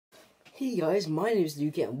Hey guys, my name is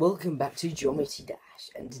Luke and welcome back to Geometry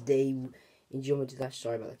Dash. And today in Geometry Dash,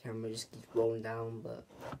 sorry about the camera, just keeps rolling down, but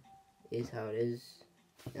it is how it is.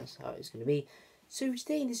 That's how it's going to be. So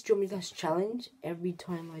today in this Geometry Dash challenge, every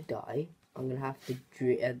time I die, I'm going to have to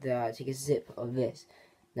take a sip of this.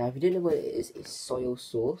 Now if you don't know what it is, it's soy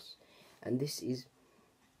sauce. And this is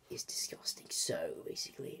disgusting. So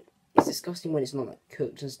basically, it's disgusting when it's not like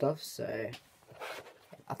cooked and stuff, so I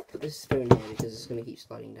have to put this spoon here because it's going to keep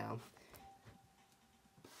sliding down.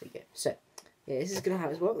 There you go. So, yeah, this is going to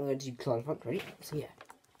have as well. I'm going to do climb front, right? So, yeah.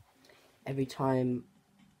 Every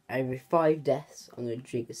 5 deaths, I'm going to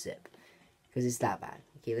drink a sip. Because it's that bad.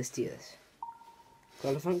 Okay, let's do this.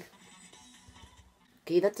 Climb front.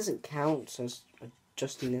 Okay, that doesn't count, so I'm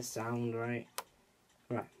adjusting the sound, right?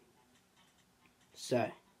 Right. So,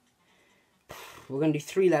 we're going to do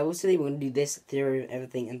 3 levels today. We're going to do this, Theory of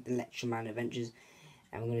Everything, and the Lecture Man Adventures.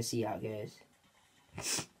 And we're going to see how it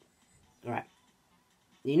goes. Alright.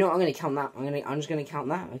 You know what, I'm going to count that. I'm just going to count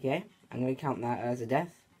that, okay? I'm going to count that as a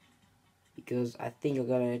death. Because I think I'm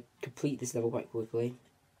going to complete this level quite quickly.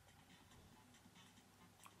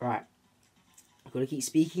 Right. I've got to keep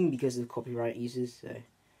speaking because of copyright uses, so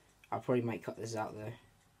I probably might cut this out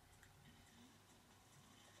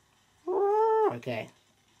though. Okay.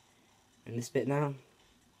 And this bit now.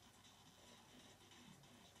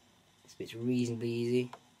 This bit's reasonably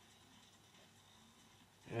easy.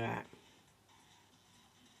 Right.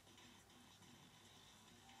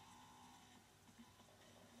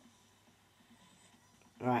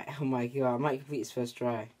 Right, oh my god, I might complete this first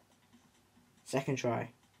try. Second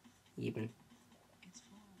try, even. It's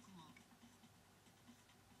 4 o'clock.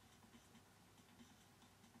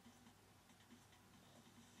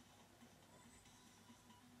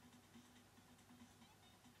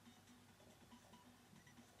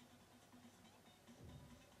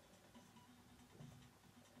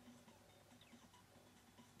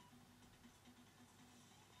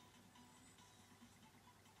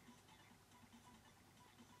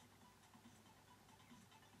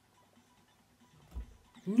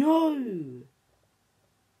 No!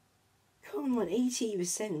 Come on,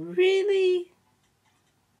 80%, really?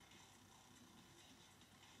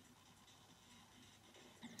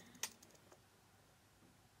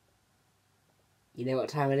 You know what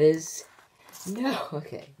time it is? No,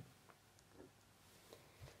 okay.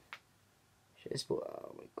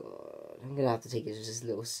 Oh my god. I'm gonna have to take just a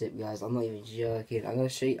little sip, guys. I'm not even joking. I'm gonna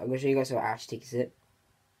show you guys how I actually take a sip.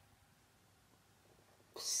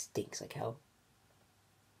 Stinks like hell.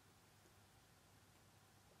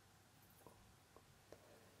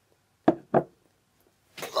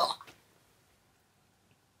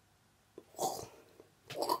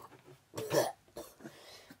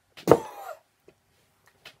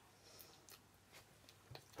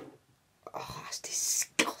 Oh, that's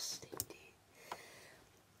disgusting, dude.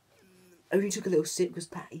 I only took a little sip because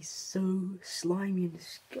that is so slimy and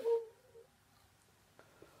disgusting.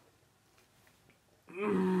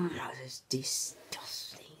 That is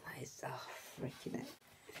disgusting. That is, oh, freaking it.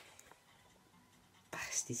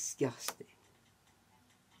 That's disgusting.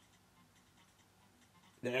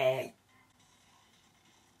 Blech.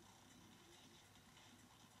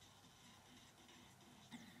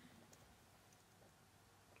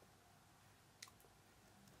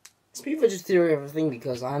 It's pretty much just Theory of Everything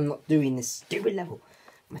because I'm not doing this stupid level.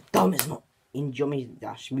 My thumb is not in Geometry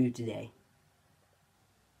Dash mood today.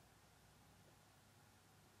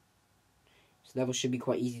 This level should be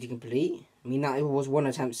quite easy to complete. I mean, that was 1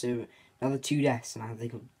 attempt, so another 2 deaths, and I have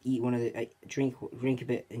to eat one of the drink a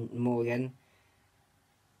bit and more again.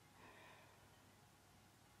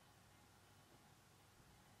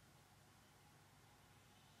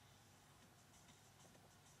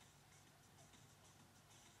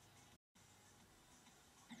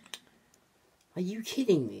 Are you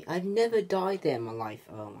kidding me? I've never died there in my life.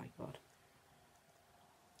 Oh my god.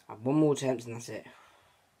 I have 1 more attempt and that's it.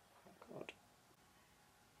 God.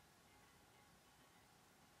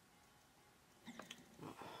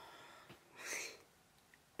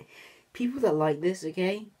 People that like this,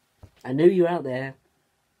 okay? I know you're out there.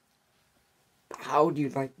 How do you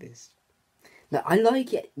like this? Now, I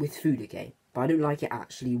like it with food, okay? But I don't like it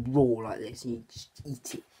actually raw like this. And you just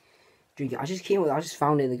eat it. Drink it. I just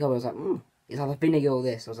found it in the cupboard. I was like, it's either vinegar or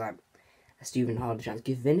this. I was like, that's even harder chance.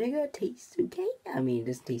 Give vinegar tastes okay. I mean, it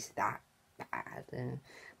doesn't taste that bad.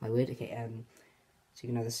 My word. Okay,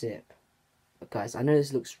 take another sip. But guys, I know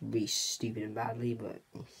this looks really stupid and badly, but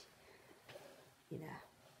you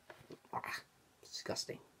know,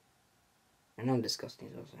 disgusting. And I'm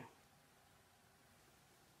disgusting also.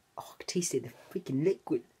 Oh, I can taste it. The freaking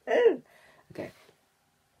liquid. Okay.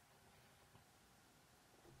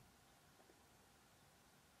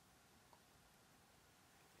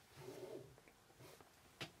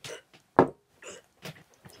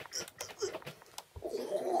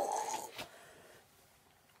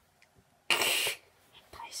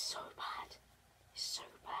 bad. It's so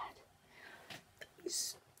bad.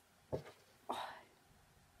 It's... Oh.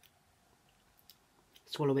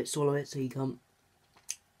 Swallow it so you can't.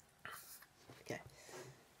 Okay.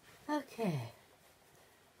 Okay.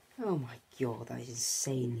 Oh my god, that is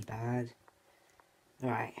insanely bad.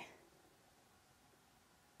 Alright.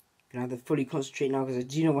 Gonna have to fully concentrate now because I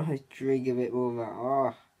do not want to drink a bit more of that.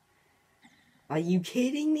 Oh. Are you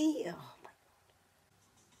kidding me? Oh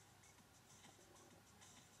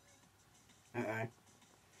my. Uh-oh.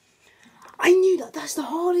 I knew that. That's the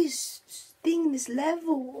hardest thing in this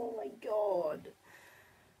level. Oh my god.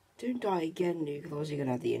 Don't die again, Luke. Otherwise you're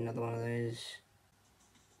gonna have to eat another one of those.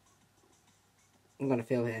 I'm gonna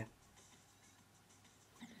fail here.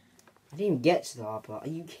 I didn't even get to the hard part. Are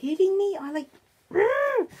you kidding me? I like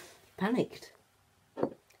panicked.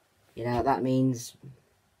 You know what that means?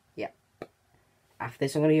 Yeah. After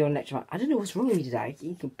this, I'm gonna go on next one. I don't know what's wrong with me today. I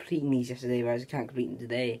keep completing these yesterday, whereas I can't complete them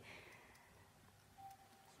today.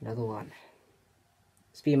 Another one.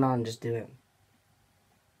 Let's be a man, just do it.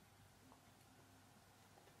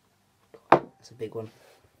 That's a big one.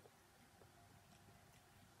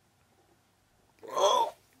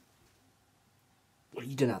 Oh! Well,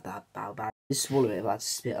 you don't have that bad. Just swallow it, but I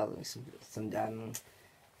spit out like some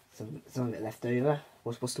of it left over.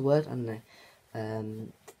 What's the word? I don't know.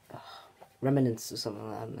 Remnants or something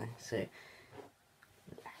like that. I don't know. So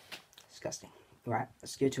disgusting. Right,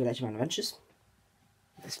 let's go to Electro Man Adventures.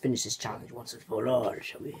 Let's finish this challenge once and for all,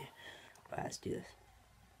 shall we? Right, let's do this.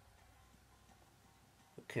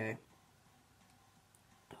 Okay.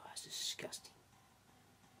 Oh, that's disgusting.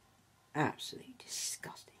 Absolutely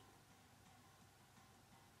disgusting.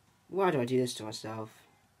 Why do I do this to myself?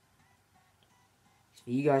 It's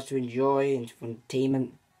for you guys to enjoy and for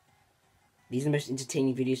entertainment. These are the most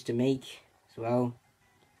entertaining videos to make as well.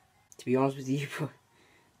 To be honest with you, for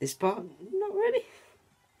this part, not really.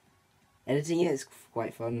 Editing it is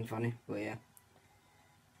quite fun and funny, but yeah.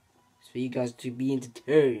 It's for you guys to be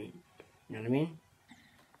entertained. You know what I mean?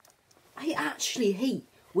 I actually hate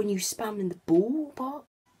when you spam in the ball part.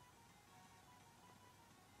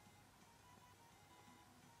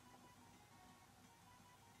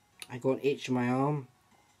 I got an itch in my arm.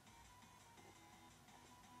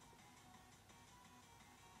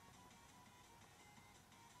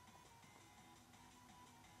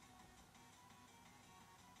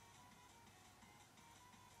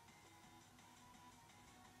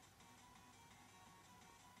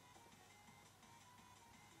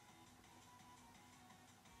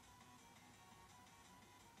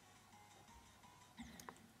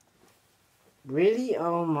 Really?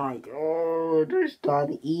 Oh my god, this is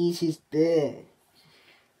the easiest bit.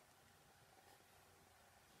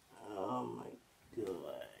 Oh my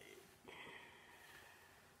god.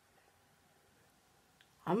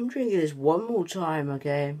 I'm drinking this one more time,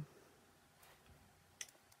 okay?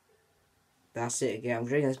 That's it again. I'm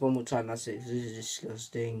drinking this one more time, that's it. This is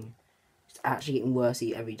disgusting. It's actually getting worse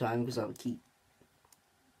every time because I'll keep...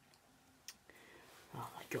 Oh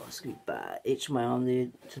my god, it's gonna be bad. Itch my arm,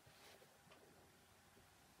 dude.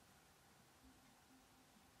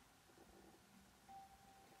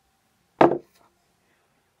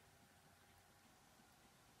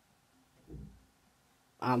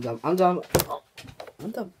 I'm done. I'm done. Oh,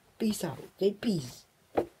 I'm done. Peace out. Okay, peace.